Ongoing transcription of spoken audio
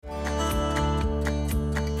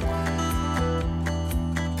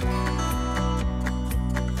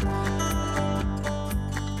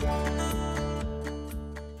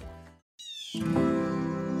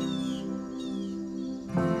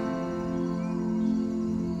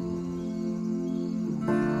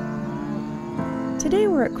Today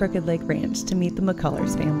we're at Crooked Lake Ranch to meet the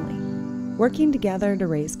McCullers family, working together to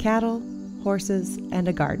raise cattle, horses, and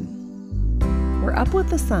a garden. We're up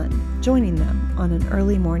with the sun, joining them on an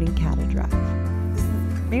early morning cattle drive.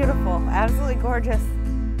 Beautiful, absolutely gorgeous.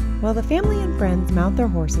 While the family and friends mount their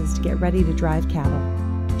horses to get ready to drive cattle,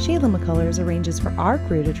 Shayla McCullers arranges for our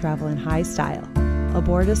crew to travel in high style,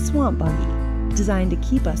 aboard a swamp buggy, designed to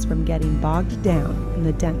keep us from getting bogged down in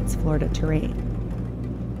the dense Florida terrain.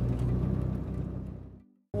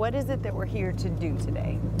 What is it that we're here to do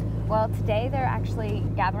today? Well, today they're actually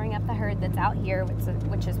gathering up the herd that's out here,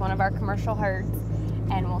 which is one of our commercial herds,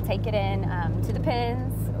 and we'll take it in to the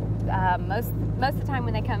pens. Most of the time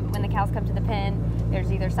when the cows come to the pen,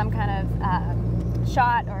 there's either some kind of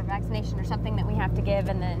shot or vaccination or something that we have to give,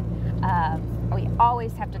 and then we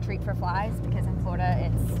always have to treat for flies because in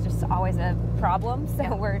Florida it's just always a problem. So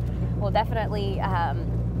yeah. We'll definitely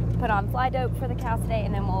put on fly dope for the cows today,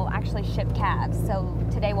 and then we'll actually ship calves. So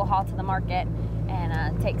today we'll haul to the market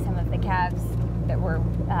and take some of the calves that we're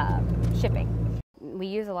shipping. We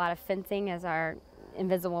use a lot of fencing as our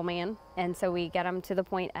invisible man, and so we get them to the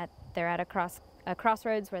point they're at a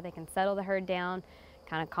crossroads where they can settle the herd down,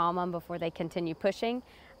 kind of calm them before they continue pushing.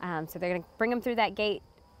 So they're going to bring them through that gate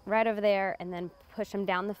right over there and then push them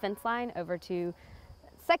down the fence line over to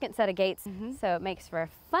the second set of gates. So it makes for a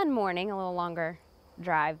fun morning, a little longer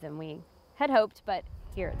drive than we had hoped, but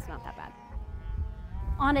here it's not that bad.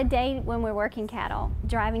 On a day when we're working cattle,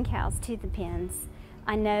 driving cows to the pens,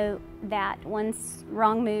 I know that one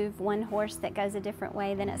wrong move, one horse that goes a different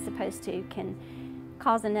way than it's supposed to can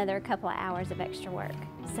cause another couple of hours of extra work.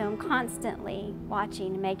 So I'm constantly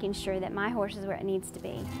watching and making sure that my horse is where it needs to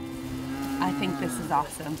be. I think this is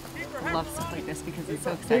awesome. I love stuff like this because it's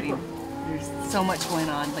so exciting. There's so much going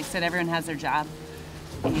on. Like I said, everyone has their job.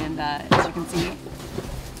 And as you can see,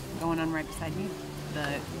 going on right beside me,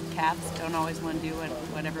 the calves don't always want to do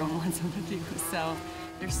what everyone wants them to do. So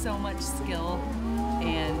there's so much skill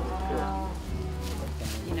and,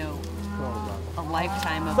 you know, a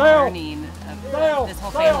lifetime of learning. This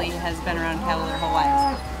whole family has been around cattle their whole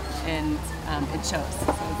lives, and it shows.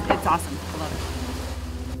 So it's awesome. I love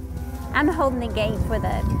it. I'm holding the gate for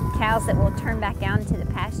the cows that will turn back down into the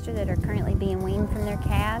pasture that are currently being weaned from their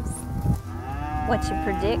calves. What you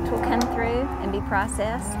predict will come through and be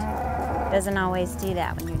processed doesn't always do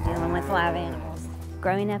that when you're dealing with live animals.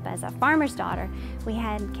 Growing up as a farmer's daughter, we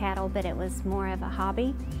had cattle, but it was more of a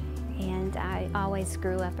hobby. And I always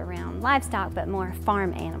grew up around livestock, but more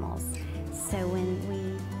farm animals. So when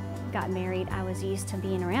we got married, I was used to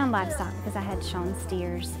being around livestock because I had shown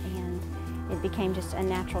steers, and it became just a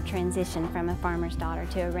natural transition from a farmer's daughter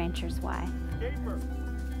to a rancher's wife.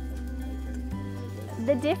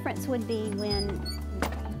 The difference would be when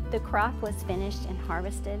the crop was finished and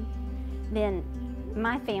harvested, then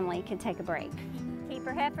my family could take a break.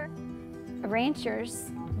 Keeper heifer. Ranchers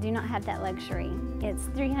do not have that luxury. It's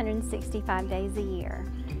 365 days a year.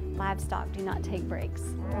 Livestock do not take breaks.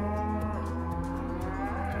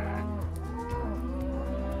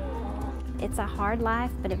 It's a hard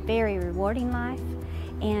life, but a very rewarding life.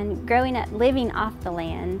 And growing up living off the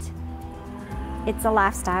land, it's a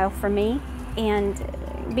lifestyle for me. And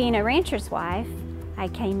being a rancher's wife, I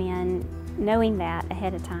came in knowing that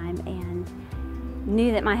ahead of time and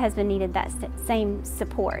knew that my husband needed that same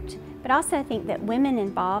support. But also I think that women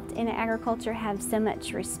involved in agriculture have so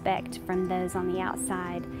much respect from those on the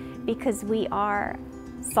outside because we are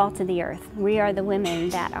salt of the earth. We are the women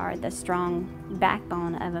that are the strong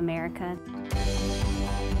backbone of America.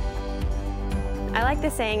 I like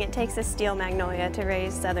the saying, it takes a steel magnolia to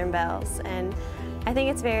raise Southern belles, and I think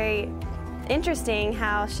it's very interesting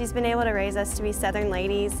how she's been able to raise us to be Southern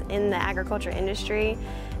ladies in the agriculture industry,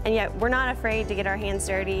 and yet we're not afraid to get our hands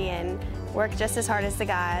dirty and work just as hard as the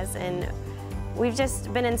guys, and we've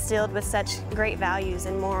just been instilled with such great values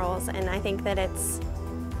and morals, and I think that it's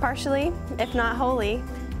partially, if not wholly,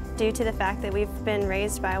 due to the fact that we've been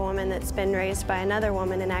raised by a woman that's been raised by another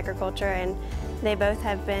woman in agriculture, and they both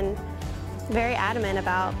have been very adamant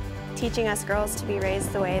about teaching us girls to be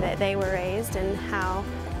raised the way that they were raised and how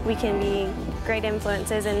we can be great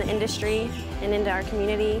influences in the industry and into our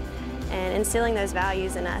community, and instilling those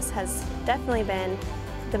values in us has definitely been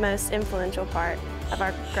the most influential part of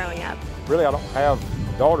our growing up. Really, I don't have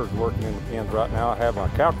daughters working in the pens right now. I have my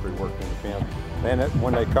cow crew working in the pens. Then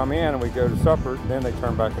when they come in and we go to supper, then they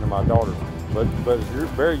turn back into my daughters. But it's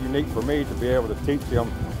very unique for me to be able to teach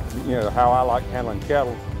them, you know, how I like handling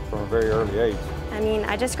cattle from a very early age. I mean,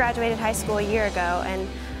 I just graduated high school a year ago, and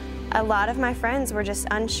a lot of my friends were just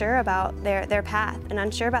unsure about their path and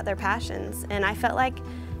unsure about their passions. And I felt like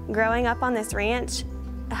growing up on this ranch,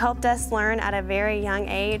 helped us learn at a very young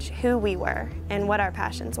age who we were and what our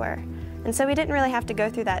passions were. And so we didn't really have to go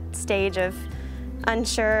through that stage of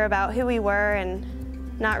unsure about who we were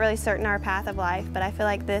and not really certain our path of life, but I feel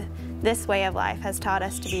like this way of life has taught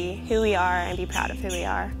us to be who we are and be proud of who we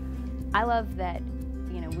are. I love that,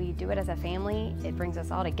 we do it as a family. It brings us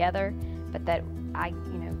all together, but that I,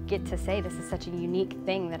 get to say this is such a unique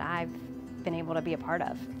thing that I've been able to be a part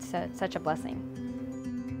of. It's such a blessing.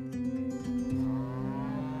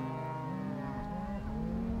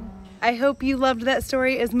 I hope you loved that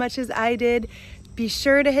story as much as I did. Be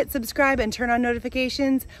sure to hit subscribe and turn on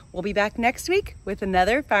notifications. We'll be back next week with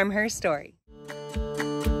another FarmHer story.